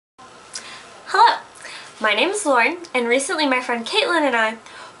Hello, my name is Lauren, and recently my friend Caitlin and I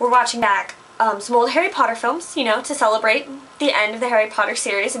were watching back some old Harry Potter films, to celebrate the end of the Harry Potter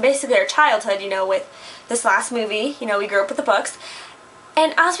series and basically our childhood, with this last movie. We grew up with the books.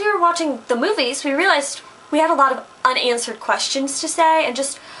 And as we were watching the movies, we realized we had a lot of unanswered questions to say and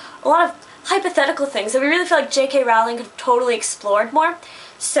just a lot of hypothetical things that we really feel like J.K. Rowling could have totally explored more.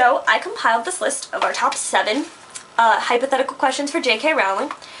 So I compiled this list of our top 7 hypothetical questions for J.K.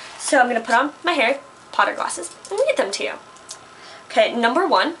 Rowling. So I'm going to put on my Harry Potter glasses and read them to you. Okay, number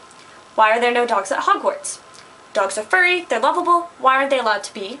 1, why are there no dogs at Hogwarts? Dogs are furry, they're lovable, why aren't they allowed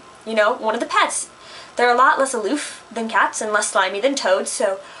to be, one of the pets? They're a lot less aloof than cats and less slimy than toads,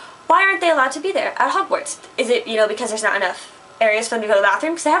 so why aren't they allowed to be there at Hogwarts? Is it, because there's not enough areas for them to go to the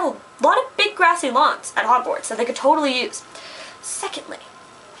bathroom? Because they have a lot of big grassy lawns at Hogwarts that they could totally use. Secondly,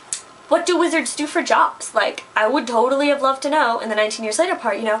 what do wizards do for jobs? I would totally have loved to know in the 19 Years Later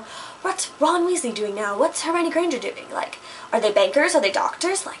part, what's Ron Weasley doing now? What's Hermione Granger doing? Are they bankers? Are they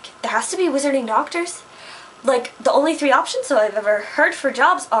doctors? There has to be wizarding doctors. The only 3 options that I've ever heard for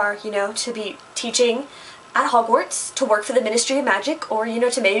jobs are, to be teaching at Hogwarts, to work for the Ministry of Magic, or,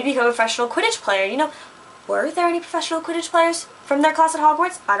 to maybe become a professional Quidditch player. Were there any professional Quidditch players from their class at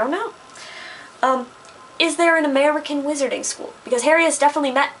Hogwarts? I don't know. Is there an American wizarding school? Because Harry has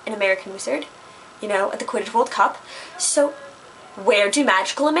definitely met an American wizard, at the Quidditch World Cup. So where do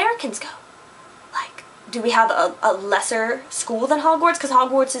magical Americans go? Do we have a lesser school than Hogwarts? Because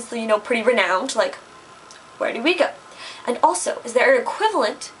Hogwarts is, pretty renowned. Where do we go? And also, is there an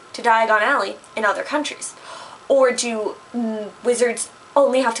equivalent to Diagon Alley in other countries? Or do wizards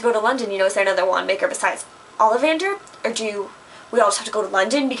only have to go to London? Is there another wand maker besides Ollivander? Or do we all just have to go to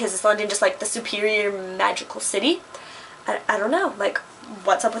London because is London just the superior magical city? I don't know.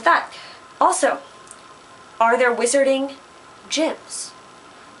 What's up with that? Also, are there wizarding gyms?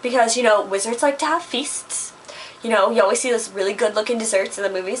 Because, wizards like to have feasts. You always see those really good looking desserts in the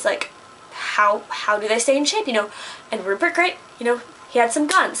movies. How do they stay in shape? And Rupert Grint, he had some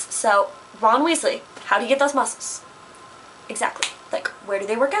guns. So Ron Weasley, how do you get those muscles? Exactly. Where do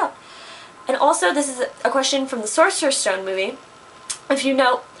they work out? And also, this is a question from the Sorcerer's Stone movie. If you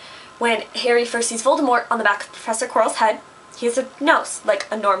know, when Harry first sees Voldemort on the back of Professor Quirrell's head, he has a nose,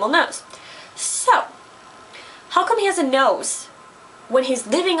 a normal nose. So, how come he has a nose when he's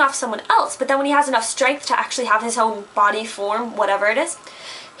living off someone else, but then when he has enough strength to actually have his own body form, whatever it is,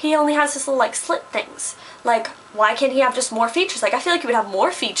 he only has this little, slit things? Why can't he have just more features? I feel like you would have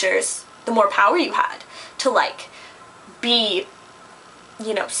more features the more power you had to, be,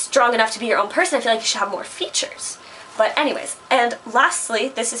 strong enough to be your own person. I feel like you should have more features. But anyways, and lastly,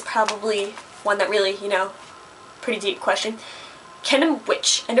 this is probably one that really, pretty deep question. Can a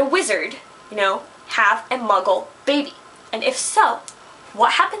witch and a wizard, have a muggle baby? And if so,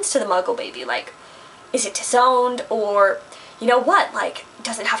 what happens to the muggle baby? Is it disowned, or, what?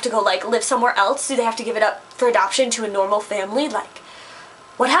 Does it have to go, live somewhere else? Do they have to give it up for adoption to a normal family?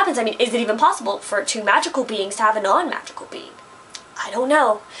 What happens? I mean, is it even possible for 2 magical beings to have a non-magical being? I don't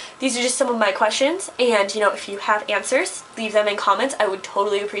know. These are just some of my questions, and, if you have answers, leave them in comments. I would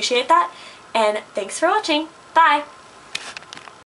totally appreciate that. And thanks for watching. Bye!